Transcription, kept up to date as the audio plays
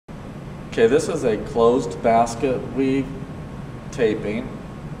Okay, this is a closed basket weave taping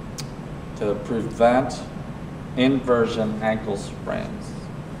to prevent inversion ankle sprains.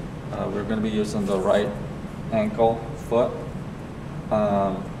 We're going to be using the right ankle foot.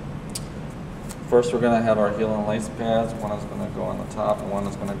 First, we're going to have our heel and lace pads. One is going to go on the top and one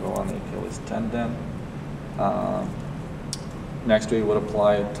is going to go on the Achilles tendon. Next, we would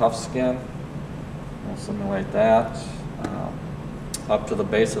apply tough skin. We'll simulate that up to the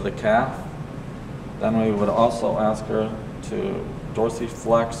base of the calf. Then we would also ask her to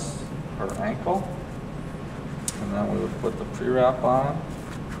dorsiflex her ankle. And then we would put the pre-wrap on.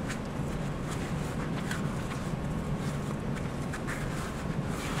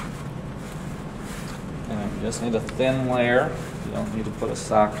 And you just need a thin layer. You don't need to put a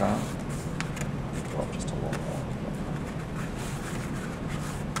sock on. Go up just a little more.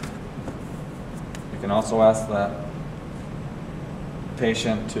 You can also ask that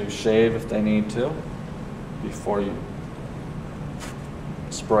patient to shave if they need to before you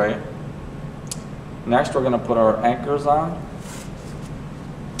spray. Next, we're going to put our anchors on.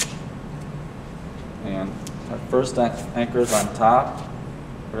 And our first anchor is on top.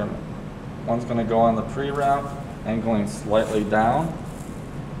 One's going to go on the pre-wrap, angling slightly down.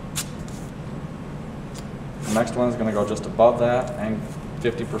 The next one is going to go just above that, and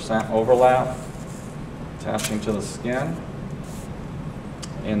 50% overlap, attaching to the skin.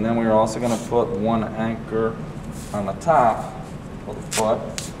 And then we're also going to put one anchor on the top of the foot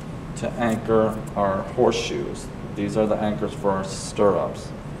to anchor our horseshoes. These are the anchors for our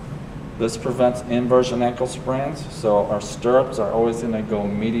stirrups. This prevents inversion ankle sprains, so our stirrups are always going to go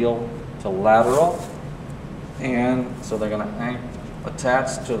medial to lateral, and so they're going to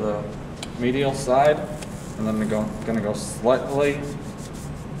attach to the medial side, and then they're going to go slightly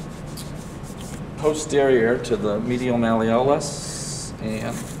posterior to the medial malleolus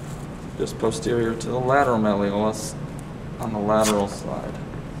and just posterior to the lateral malleolus on the lateral side.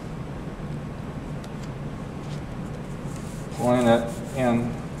 Pulling it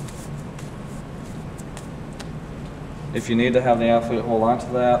in. If you need to have the athlete hold on to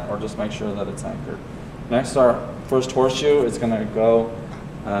that, or just make sure that it's anchored. Next, our first horseshoe is going to go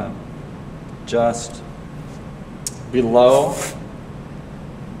just below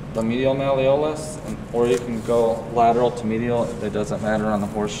the medial malleolus, or you can go lateral to medial. It doesn't matter on the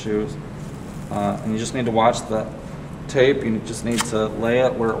horseshoes. And you just need to watch the tape. You just need to lay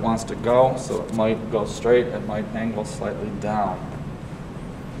it where it wants to go. So it might go straight, it might angle slightly down.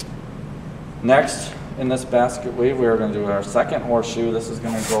 Next, in this basket weave, we are going to do our second horseshoe. This is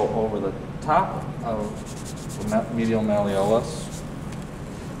going to go over the top of the medial malleolus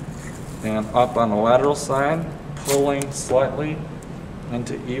and up on the lateral side, pulling slightly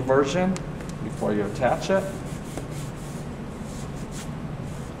into eversion before you attach it.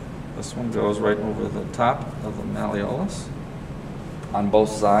 This one goes right over the top of the malleolus on both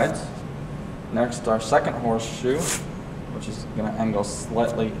sides. Next, our second horseshoe, which is going to angle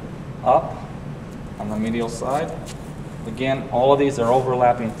slightly up on the medial side. Again, all of these are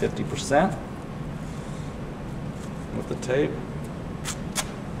overlapping 50% with the tape,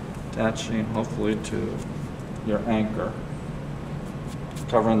 attaching hopefully to your anchor,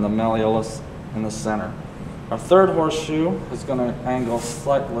 covering the malleolus in the center. Our third horseshoe is going to angle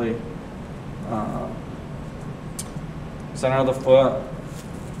slightly center of the foot,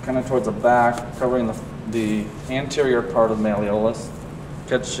 kind of towards the back, covering the anterior part of the malleolus,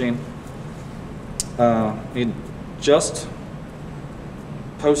 catching just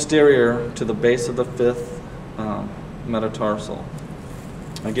posterior to the base of the fifth metatarsal.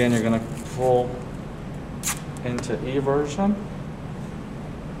 Again, you're going to pull into eversion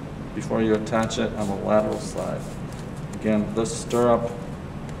before you attach it on the lateral side. Again, this stirrup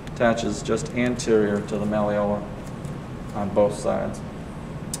attaches just anterior to the malleola on both sides.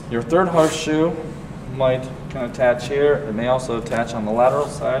 Your third horseshoe might kind of attach here. It may also attach on the lateral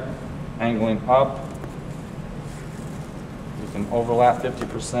side, angling up. You can overlap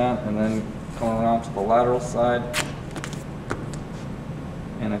 50% and then come around to the lateral side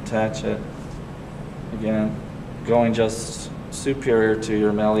and attach it. Again, going just superior to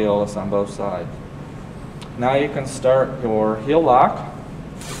your malleolus on both sides. Now you can start your heel lock.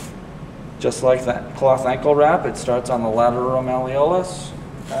 Just like that cloth ankle wrap, it starts on the lateral malleolus.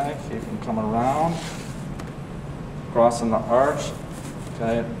 Okay, so you can come around, crossing the arch.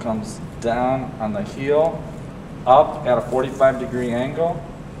 Okay, it comes down on the heel, up at a 45-degree angle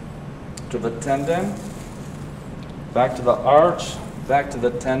to the tendon, back to the arch, back to the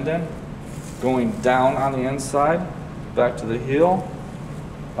tendon, going down on the inside, back to the heel,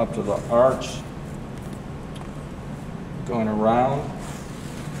 up to the arch, going around,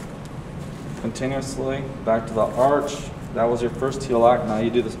 continuously back to the arch. That was your first heel lock. Now you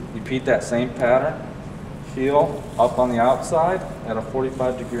do this, repeat that same pattern. Heel up on the outside at a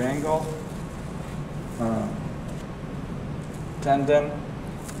 45-degree angle. Tendon,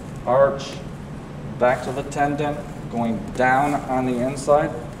 arch, back to the tendon, going down on the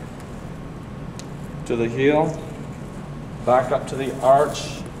inside to the heel, back up to the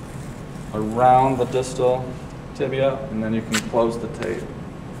arch, around the distal tibia, and then you can close the tape.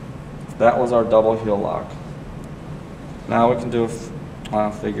 That was our double heel lock. Now we can do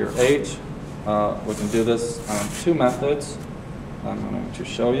a figure 8. We can do this on 2 methods. I'm going to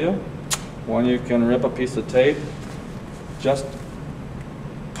show you. One, you can rip a piece of tape just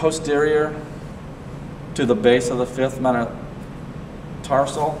posterior to the base of the 5th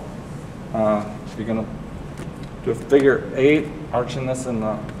metatarsal. You're going to do a figure 8, arching this in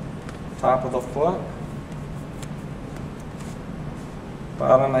the top of the foot.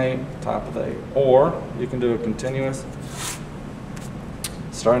 Bottom 8, top of the 8. Or you can do a continuous,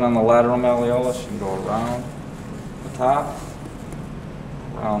 starting on the lateral malleolus, you can go around the top,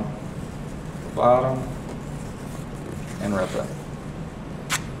 around the bottom, and rip it.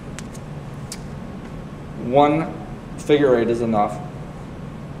 One figure 8 is enough.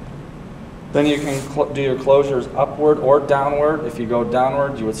 Then you can do your closures upward or downward. If you go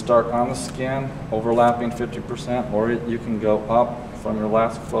downward, you would start on the skin, overlapping 50%, or you can go up from your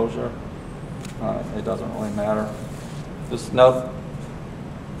last closure. It doesn't really matter. Just note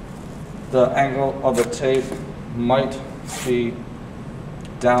the angle of the tape might be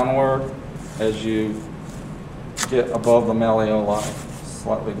downward as you get above the malleoli.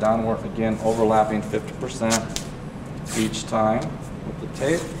 Slightly downward, again, overlapping 50% each time with the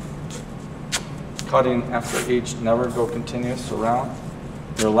tape. Cutting after each, never go continuous around.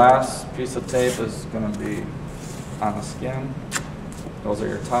 Your last piece of tape is going to be on the skin. Those are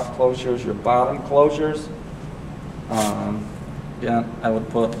your top closures, your bottom closures. Again, I would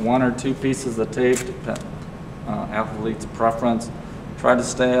put 1 or 2 pieces of tape, athlete's preference. Try to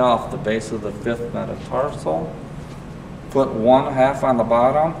stay off the base of the 5th metatarsal. Put 1/2 on the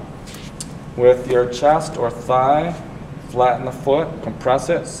bottom. With your chest or thigh, flatten the foot, compress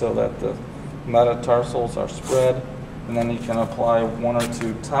it so that the metatarsals are spread, and then you can apply 1 or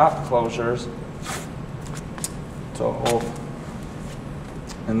 2 top closures to hold.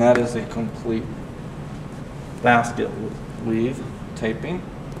 And that is a complete basket weave taping.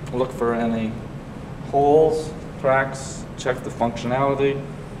 Look for any holes, cracks, check the functionality,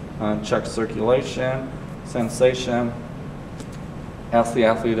 check circulation, sensation. Ask the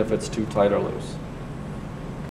athlete if it's too tight or loose.